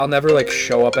I'll never like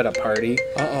show up at a party.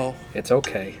 Uh-oh. It's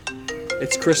okay.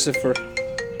 It's Christopher.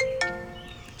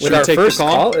 With our first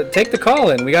call, take the call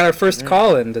in. We got our first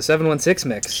call in to 716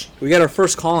 Mix. We got our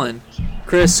first call in.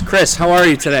 Chris, how are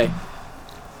you today?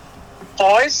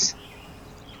 Boys?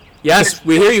 Yes,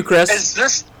 we hear you, Chris. Is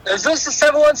this the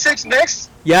 716 Mix?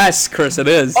 Yes, Chris, it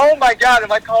is. Oh my god,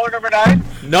 am I caller number 9?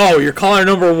 No, you're caller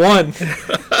number 1.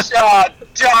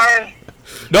 Darn.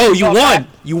 No, you won.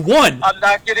 You won. I'm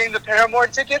not getting the Paramore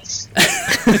tickets?